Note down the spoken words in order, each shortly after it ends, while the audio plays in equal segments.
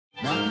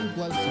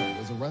Bledsoe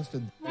was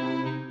arrested.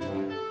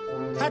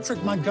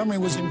 Patrick Montgomery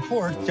was in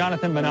court.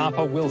 Jonathan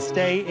Manapa will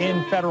stay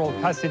in federal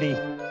custody.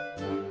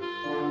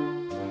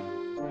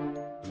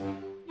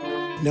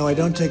 No, I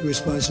don't take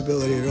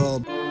responsibility at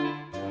all.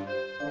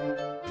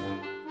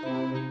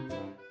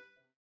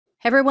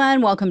 Hey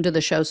everyone, welcome to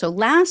the show. So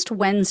last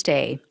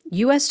Wednesday,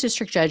 U.S.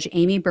 District Judge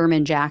Amy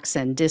Berman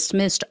Jackson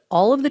dismissed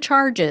all of the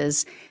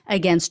charges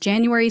against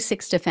January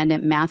 6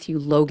 defendant Matthew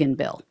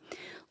Loganbill.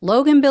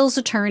 Loganbill's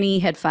attorney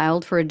had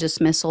filed for a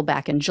dismissal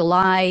back in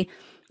July.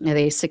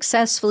 They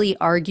successfully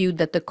argued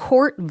that the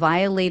court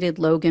violated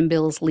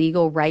Loganbill's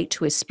legal right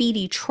to a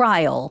speedy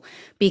trial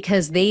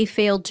because they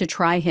failed to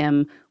try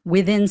him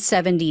within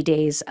 70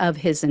 days of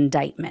his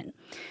indictment.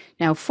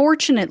 Now,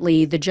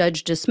 fortunately, the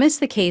judge dismissed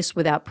the case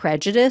without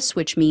prejudice,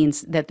 which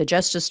means that the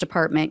Justice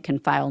Department can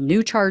file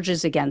new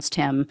charges against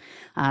him,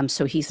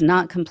 so he's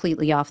not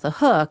completely off the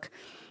hook.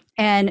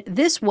 And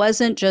this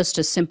wasn't just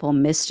a simple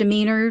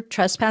misdemeanor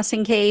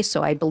trespassing case,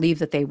 so I believe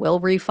that they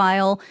will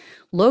refile.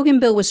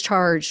 Loganbill was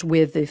charged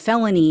with the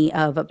felony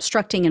of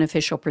obstructing an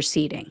official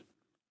proceeding.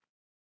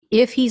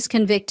 If he's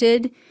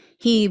convicted,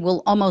 he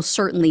will almost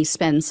certainly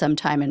spend some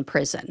time in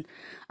prison.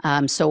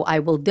 So I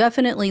will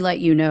definitely let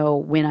you know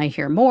when I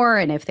hear more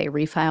and if they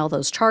refile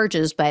those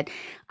charges. But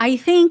I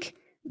think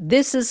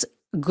this is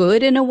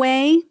good in a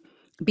way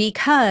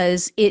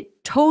because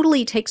it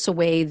totally takes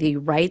away the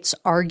rights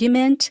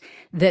argument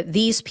that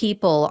these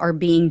people are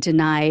being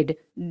denied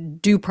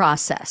due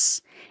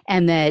process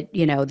and that,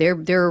 you know,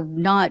 they're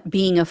not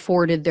being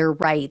afforded their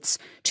rights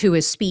to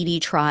a speedy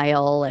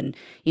trial and,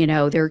 you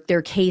know,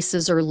 their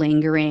cases are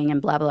lingering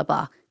and blah, blah,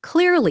 blah.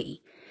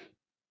 Clearly,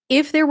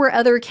 if there were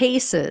other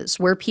cases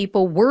where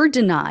people were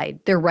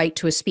denied their right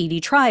to a speedy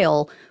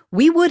trial,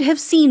 we would have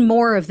seen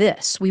more of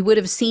this. We would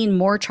have seen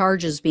more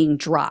charges being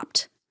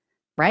dropped,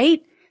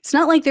 right? It's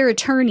not like their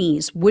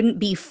attorneys wouldn't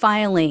be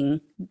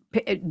filing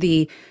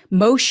the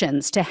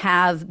motions to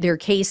have their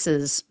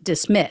cases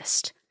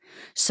dismissed.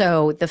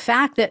 So the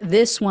fact that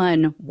this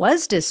one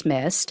was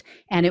dismissed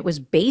and it was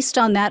based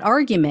on that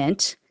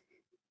argument,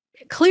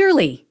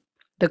 clearly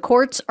the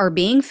courts are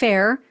being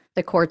fair.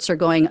 The courts are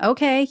going,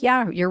 okay,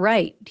 yeah, you're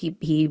right.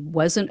 He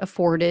wasn't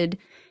afforded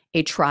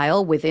a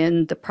trial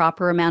within the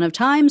proper amount of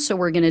time, so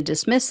we're going to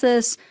dismiss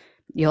this.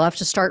 You'll have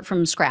to start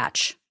from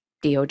scratch,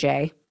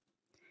 DOJ.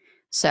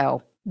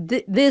 So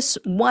this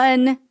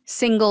one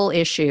single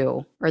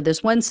issue or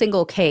this one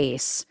single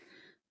case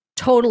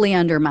totally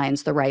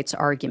undermines the rights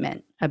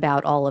argument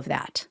about all of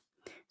that.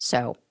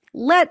 So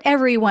let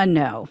everyone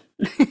know.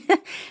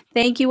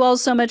 Thank you all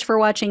so much for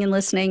watching and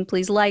listening.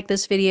 Please like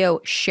this video,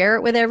 share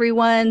it with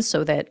everyone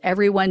so that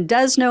everyone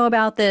does know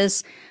about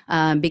this.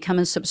 Become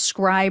a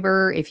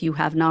subscriber if you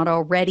have not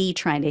already.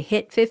 Trying to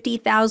hit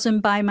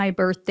 50,000 by my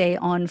birthday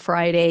on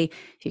Friday.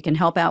 If you can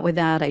help out with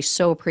that, I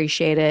so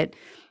appreciate it.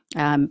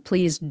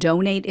 Please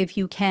donate if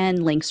you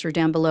can. Links are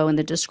down below in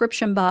the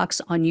description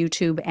box on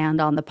YouTube and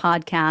on the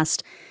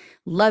podcast.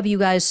 Love you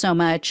guys so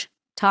much.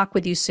 Talk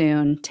with you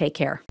soon. Take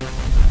care.